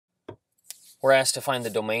We're asked to find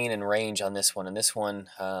the domain and range on this one, and this one,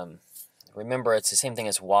 remember, it's the same thing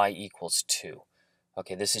as y equals 2.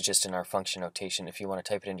 Okay, this is just in our function notation. If you want to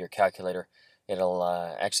type it into your calculator, it'll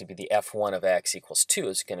actually be the f1 of x equals 2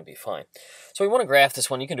 is going to be fine. So we want to graph this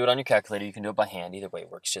one. You can do it on your calculator. You can do it by hand. Either way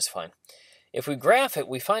works just fine. If we graph it,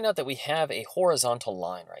 we find out that we have a horizontal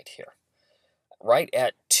line right here, right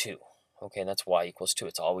at 2. Okay, that's y equals 2.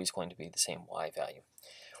 It's always going to be the same y value.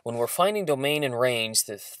 When we're finding domain and range,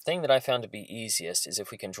 the thing that I found to be easiest is if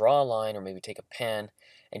we can draw a line or maybe take a pen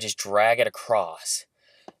and just drag it across.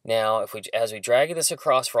 Now, as we drag this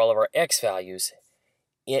across for all of our x values,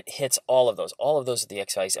 it hits all of those. All of those are the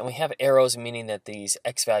x values. And we have arrows, meaning that these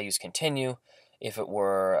x values continue. If it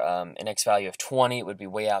were an x value of 20, it would be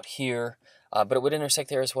way out here, but it would intersect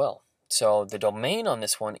there as well. So the domain on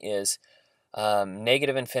this one is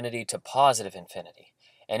negative infinity to positive infinity.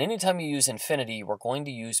 And anytime you use infinity, we're going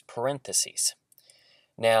to use parentheses.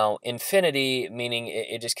 Now, infinity, meaning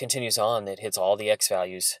it just continues on, it hits all the x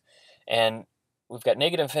values. And we've got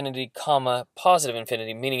negative infinity, comma, positive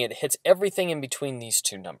infinity, meaning it hits everything in between these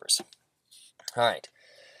two numbers. All right,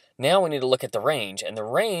 now we need to look at the range, and the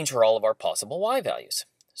range are all of our possible y values.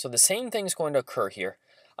 So the same thing is going to occur here.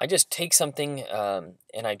 I just take something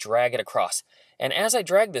and I drag it across. And as I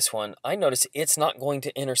drag this one, I notice it's not going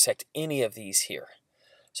to intersect any of these here.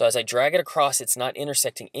 So as I drag it across, it's not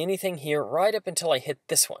intersecting anything here right up until I hit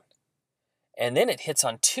this one. And then it hits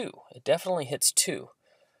on 2. It definitely hits 2.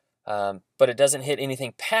 But it doesn't hit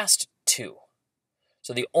anything past 2.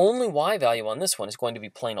 So the only y value on this one is going to be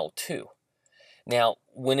plain old 2. Now,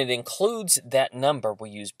 when it includes that number, we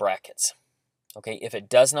use brackets. Okay, if it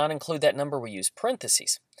does not include that number, we use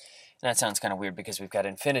parentheses. And that sounds kind of weird because we've got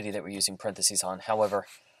infinity that we're using parentheses on. However,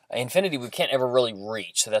 infinity we can't ever really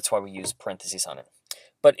reach, so that's why we use parentheses on it.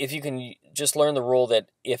 But if you can just learn the rule that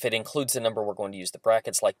if it includes the number, we're going to use the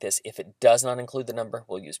brackets like this. If it does not include the number,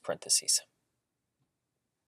 we'll use parentheses.